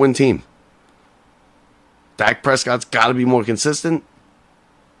a 4-win team. Dak Prescott's got to be more consistent.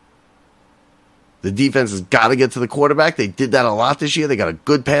 The defense has got to get to the quarterback. They did that a lot this year. They got a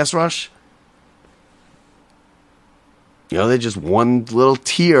good pass rush. They're just one little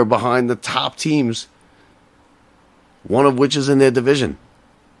tier behind the top teams, one of which is in their division.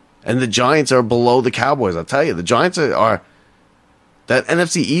 And the Giants are below the Cowboys. I'll tell you, the Giants are that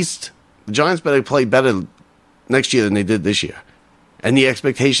NFC East. The Giants better play better next year than they did this year. And the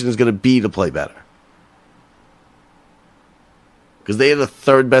expectation is going to be to play better. Because they are the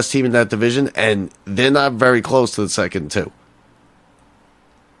 3rd best team in that division, and they're not very close to the second, too.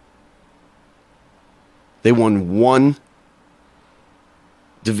 They won 1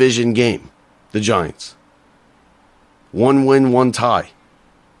 division game, the Giants. 1 win, 1 tie.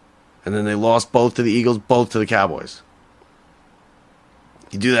 And then they lost both to the Eagles, both to the Cowboys.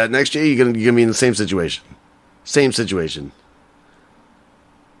 You do that next year, you're gonna be in the same situation. Same situation.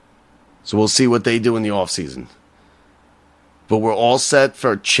 So we'll see what they do in the offseason. But we're all set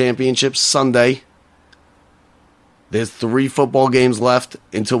for Championship Sunday. There's 3 football games left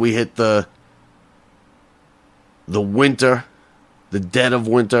until we hit the winter, the dead of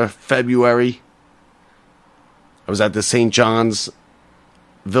winter, February. I was at the St. John's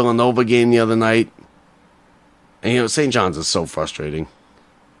Villanova game the other night. And St. John's is so frustrating.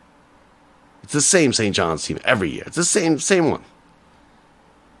 It's the same St. John's team every year. It's the same one.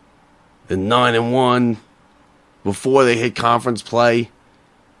 They're 9-1 before they hit conference play.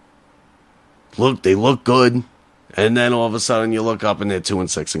 They look good. And then all of a sudden you look up and they're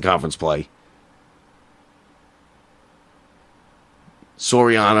 2-6 in conference play.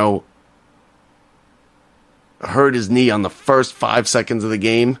 Soriano hurt his knee on the first 5 seconds of the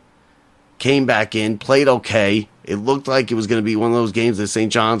game, came back in, played okay. It looked like it was going to be one of those games that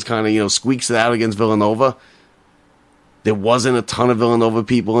St. John's kind of, squeaks it out against Villanova. There wasn't a ton of Villanova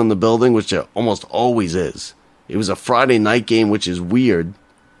people in the building, which there almost always is. It was a Friday night game, which is weird.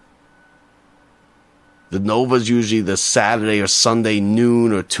 The Nova's usually the Saturday or Sunday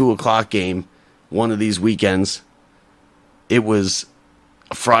noon or 2 o'clock game, one of these weekends. It was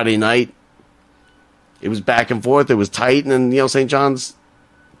a Friday night. It was back and forth. It was tight, and then St. John's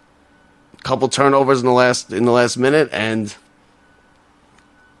a couple turnovers in the last minute, and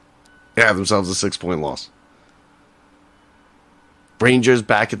they have themselves a 6-point loss. Rangers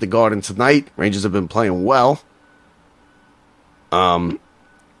back at the Garden tonight. Rangers have been playing well.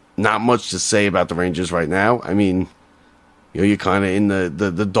 Not much to say about the Rangers right now. I mean, you're kind of in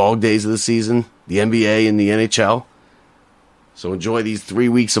the dog days of the season, the NBA and the NHL. So enjoy these 3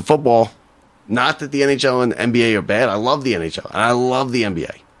 weeks of football. Not that the NHL and NBA are bad. I love the NHL and I love the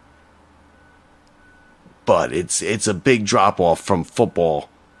NBA. But it's a big drop-off from football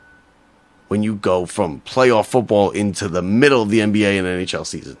when you go from playoff football into the middle of the NBA and NHL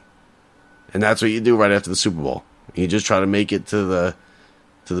season. And that's what you do right after the Super Bowl. You just try to make it to the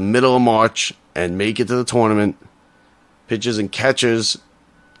middle of March and make it to the tournament. Pitchers and catchers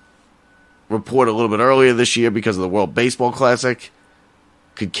report a little bit earlier this year because of the World Baseball Classic.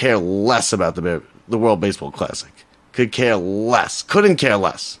 Could care less about the World Baseball Classic. Couldn't care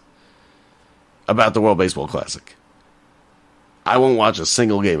less about the World Baseball Classic. I won't watch a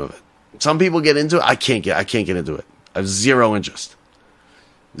single game of it. Some people get into it. I can't get into it. I have zero interest.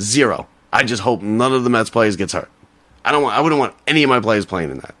 Zero. I just hope none of the Mets players gets hurt. I wouldn't want any of my players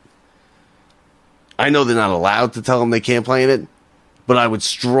playing in that. I know they're not allowed to tell them they can't play in it, but I would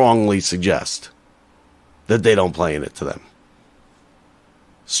strongly suggest that they don't play in it to them.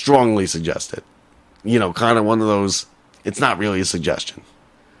 Strongly suggest it. Kind of one of those, it's not really a suggestion.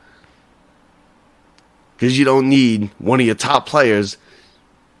 Because you don't need one of your top players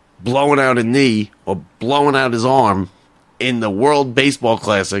blowing out a knee or blowing out his arm in the World Baseball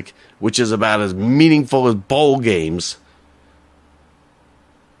Classic, which is about as meaningful as bowl games.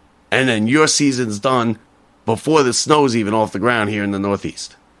 And then your season's done before the snow's even off the ground here in the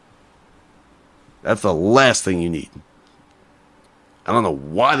Northeast. That's the last thing you need. I don't know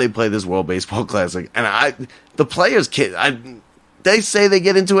why they play this World Baseball Classic. And the players can't. They say they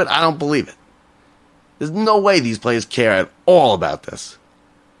get into it. I don't believe it. There's no way these players care at all about this.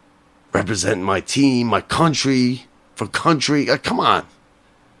 Representing my team, my country, for country. Come on.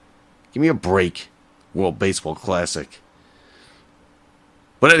 Give me a break. World Baseball Classic.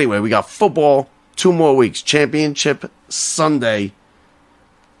 But anyway, we got football. 2 more weeks. Championship Sunday.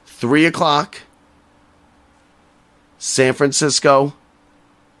 3 o'clock. San Francisco.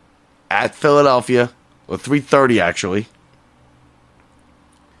 At Philadelphia. Or 3:30 actually.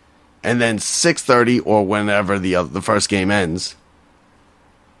 And then 6:30 or whenever the first game ends.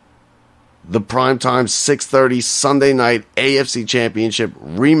 The primetime 6:30 Sunday night AFC Championship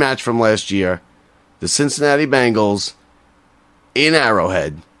rematch from last year. The Cincinnati Bengals in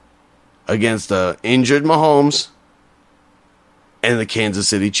Arrowhead against the injured Mahomes and the Kansas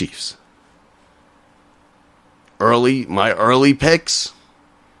City Chiefs. My early picks,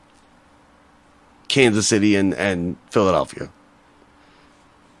 Kansas City and Philadelphia.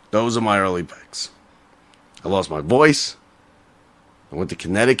 Those are my early picks. I lost my voice. I went to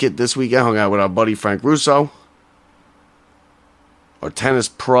Connecticut this weekend, hung out with our buddy Frank Russo, our tennis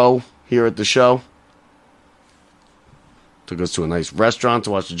pro here at the show. Took us to a nice restaurant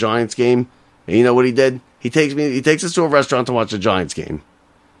to watch the Giants game. And you know what he did? He takes us to a restaurant to watch the Giants game.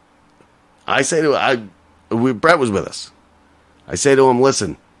 I say to Brett was with us. I say to him,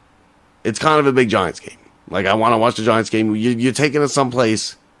 listen, it's kind of a big Giants game. Like, I want to watch the Giants game. You're taking us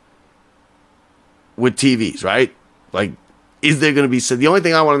someplace with TVs, right? Like, is there going to be... The only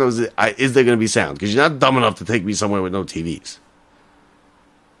thing I want to know is there going to be sound? Because you're not dumb enough to take me somewhere with no TVs.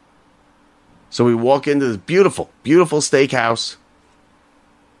 So we walk into this beautiful, beautiful steakhouse.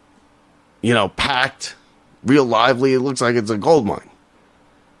 Packed, real lively. It looks like it's a gold mine.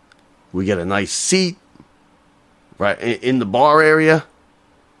 We get a nice seat right in the bar area.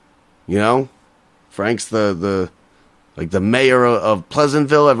 Frank's the mayor of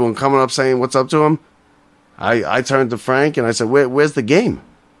Pleasantville. Everyone coming up saying what's up to him. I turned to Frank and I said, where's the game?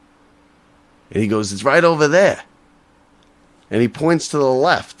 And he goes, it's right over there. And he points to the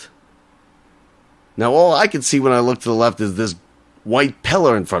left. Now, all I can see when I look to the left is this white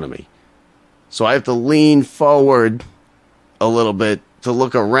pillar in front of me. So I have to lean forward a little bit to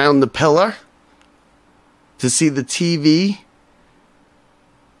look around the pillar to see the TV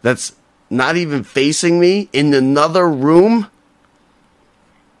that's not even facing me in another room.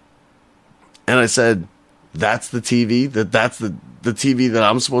 And I said, that's the TV? That's the TV that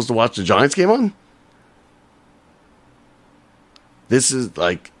I'm supposed to watch the Giants game on? This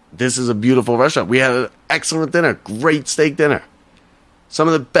is a beautiful restaurant. We had an excellent dinner. Great steak dinner. Some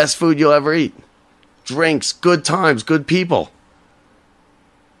of the best food you'll ever eat. Drinks, good times, good people.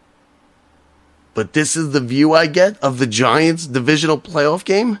 But this is the view I get of the Giants divisional playoff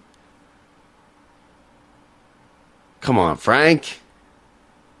game? Come on, Frank.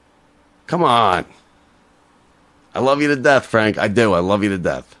 Come on. I love you to death, Frank. I do. I love you to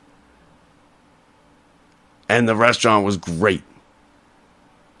death. And the restaurant was great.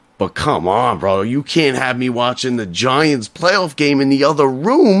 But come on, bro. You can't have me watching the Giants playoff game in the other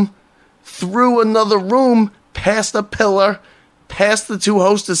room, through another room, past a pillar, past the two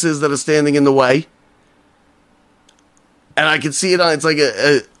hostesses that are standing in the way. And I can see it on, it's like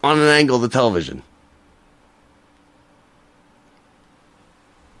on an angle of the television.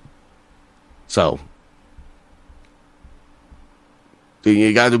 So,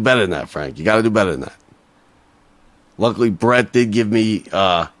 you got to do better than that, Frank. You got to do better than that. Luckily, Brett did give me,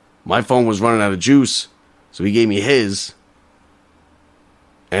 my phone was running out of juice, so he gave me his,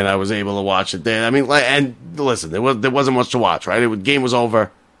 and I was able to watch it there. I mean, and listen, there wasn't much to watch, right? The game was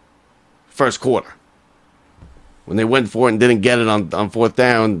over first quarter. When they went for it and didn't get it on fourth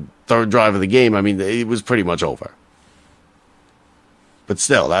down, third drive of the game, I mean, it was pretty much over. But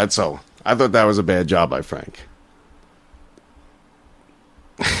still, I thought that was a bad job by Frank.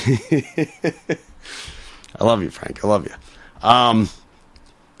 I love you, Frank. I love you.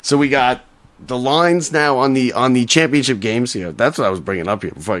 So we got the lines now on the championship games. You know, that's what I was bringing up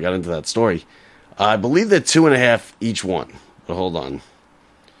here before I got into that story. I believe they're 2.5 each one. But hold on.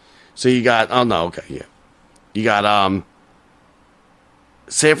 So you got, oh no, okay, yeah. You got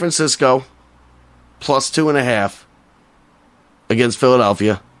San Francisco plus 2.5 against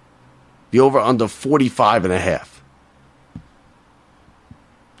Philadelphia. The over under 45.5.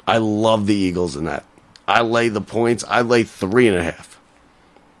 I love the Eagles in that. I lay the points. I lay 3.5.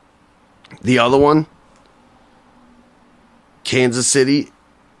 The other one, Kansas City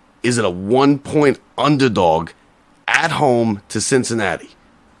is at a 1-point underdog at home to Cincinnati.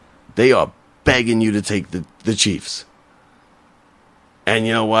 They are begging you to take the Chiefs. And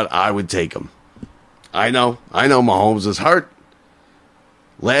you know what? I would take them. I know Mahomes is hurt.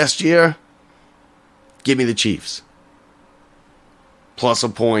 Last year, give me the Chiefs. Plus a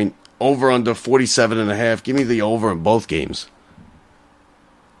point. Over under 47.5. Give me the over in both games.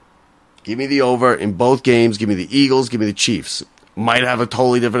 Give me the over in both games. Give me the Eagles. Give me the Chiefs. Might have a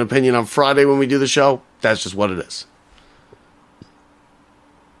totally different opinion on Friday when we do the show. That's just what it is.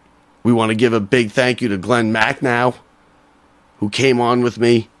 We want to give a big thank you to Glenn Macnow, who came on with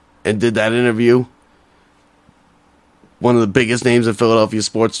me and did that interview. One of the biggest names in Philadelphia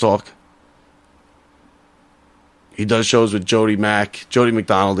sports talk. He does shows with Jody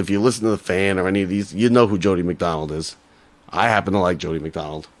McDonald. If you listen to The Fan or any of these, you know who Jody McDonald is. I happen to like Jody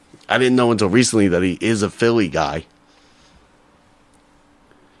McDonald. I didn't know until recently that he is a Philly guy.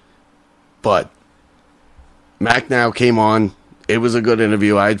 But Macnow came on. It was a good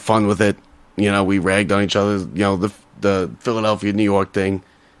interview. I had fun with it. You know, we ragged on each other. You know, the Philadelphia, New York thing.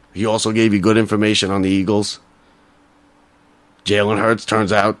 He also gave you good information on the Eagles. Jalen Hurts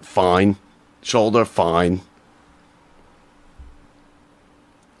turns out fine. Shoulder, fine.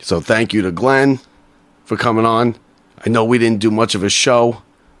 So thank you to Glenn for coming on. I know we didn't do much of a show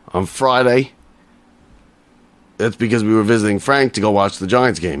on Friday. That's because we were visiting Frank to go watch the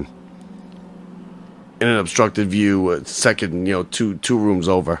Giants game. In an obstructed view, second, two rooms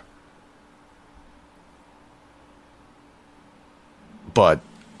over. But,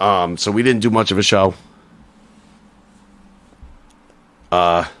 so we didn't do much of a show.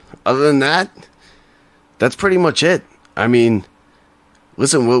 Other than that, that's pretty much it. I mean,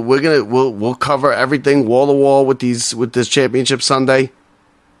 listen, we'll cover everything wall to wall with this championship Sunday,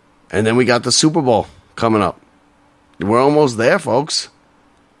 and then we got the Super Bowl coming up. We're almost there, folks.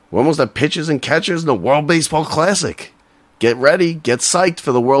 We're almost at pitchers and catchers in the World Baseball Classic. Get ready, get psyched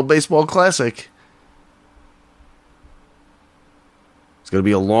for the World Baseball Classic. It's going to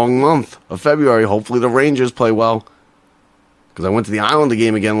be a long month of February. Hopefully the Rangers play well. Because I went to the Islander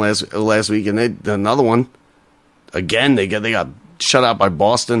game again last week, and another one. Again, they got shut out by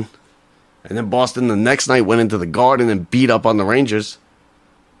Boston. And then Boston the next night went into the Garden and beat up on the Rangers.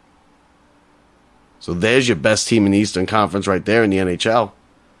 So there's your best team in the Eastern Conference right there in the NHL.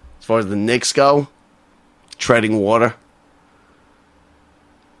 As far as the Knicks go, treading water.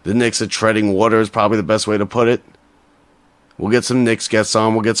 The Knicks are treading water is probably the best way to put it. We'll get some Knicks guests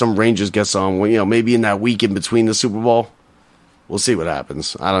on. We'll get some Rangers guests on. Maybe in that week in between the Super Bowl. We'll see what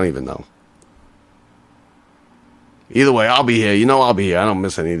happens. I don't even know. Either way, I'll be here. I'll be here. I don't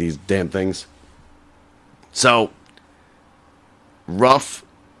miss any of these damn things. So, rough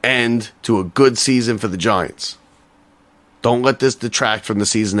end to a good season for the Giants. Don't let this detract from the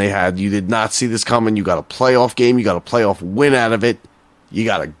season they had. You did not see this coming. You got a playoff game. You got a playoff win out of it. You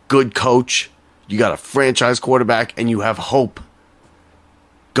got a good coach. You got a franchise quarterback. And you have hope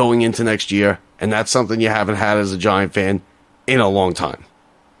going into next year. And that's something you haven't had as a Giant fan in a long time.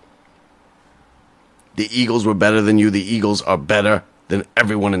 The Eagles were better than you. The Eagles are better than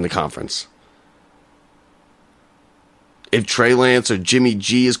everyone in the conference. If Trey Lance or Jimmy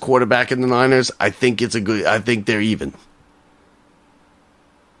G is quarterback in the Niners, I think they're even.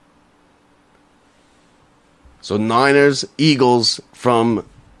 So Niners, Eagles from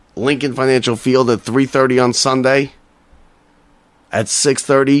Lincoln Financial Field at 3:30 on Sunday. At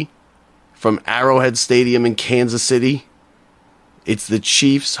 6:30 from Arrowhead Stadium in Kansas City, it's the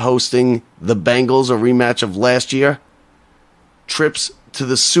Chiefs hosting the Bengals, a rematch of last year. Trips to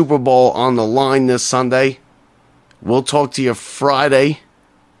the Super Bowl on the line this Sunday. We'll talk to you Friday.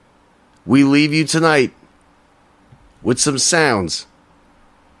 We leave you tonight with some sounds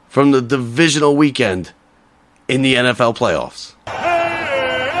from the divisional weekend in the NFL playoffs.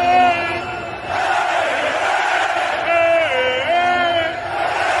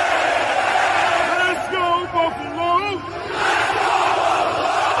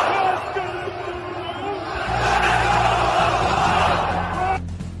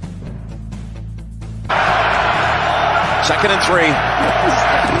 Second and 3.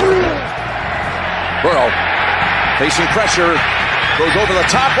 Burrow facing pressure. Goes over the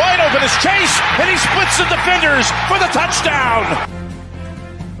top. Wide open is Chase. And he splits the defenders for the touchdown.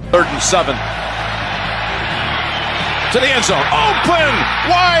 3rd and 7. To the end zone. Open.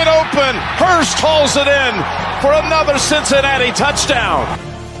 Wide open. Hurst hauls it in for another Cincinnati touchdown.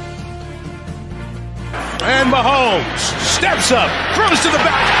 And Mahomes steps up. Throws to the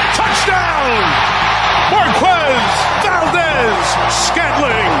back. Touchdown. Marquez, Valdez,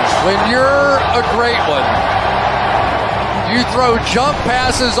 Scantling. When you're a great one, you throw jump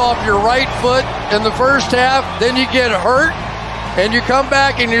passes off your right foot in the first half, then you get hurt, and you come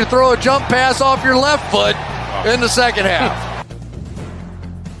back and you throw a jump pass off your left foot in the second half.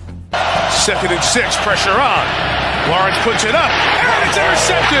 2nd and 6, pressure on. Lawrence puts it up, and it's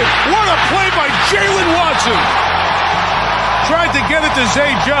intercepted. What a play by Jalen Watson. Tried to get it to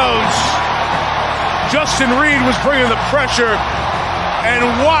Zay Jones. Justin Reed was bringing the pressure,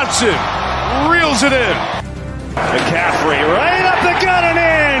 and Watson reels it in. McCaffrey right up the gut and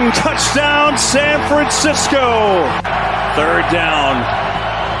in. Touchdown, San Francisco. 3rd down.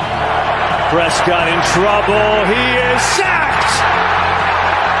 Prescott in trouble. He is sacked.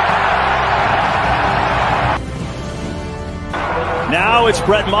 Now it's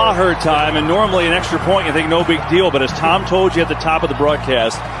Brett Maher time, and normally an extra point you think no big deal, but as Tom told you at the top of the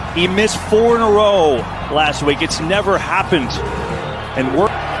broadcast, he missed 4 in a row last week. It's never happened. And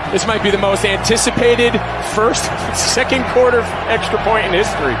this might be the most anticipated second quarter extra point in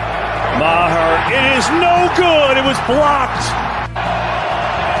history. Maher, it is no good. It was blocked.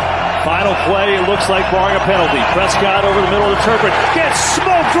 Final play, it looks like barring a penalty. Prescott over the middle of the turban gets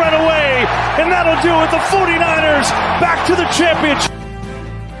smoked right away, and that'll do it. The 49ers back to the championship.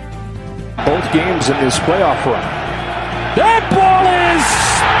 Both games in this playoff run. That ball is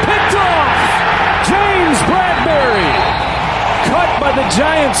picked off. James Bradbury, cut by the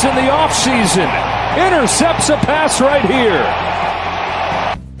Giants in the offseason, intercepts a pass right here.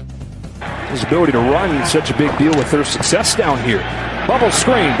 His ability to run is such a big deal with their success down here. Bubble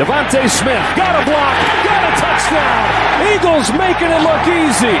screen, Devontae Smith, got a block, got a touchdown. Eagles making it look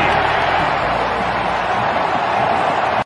easy.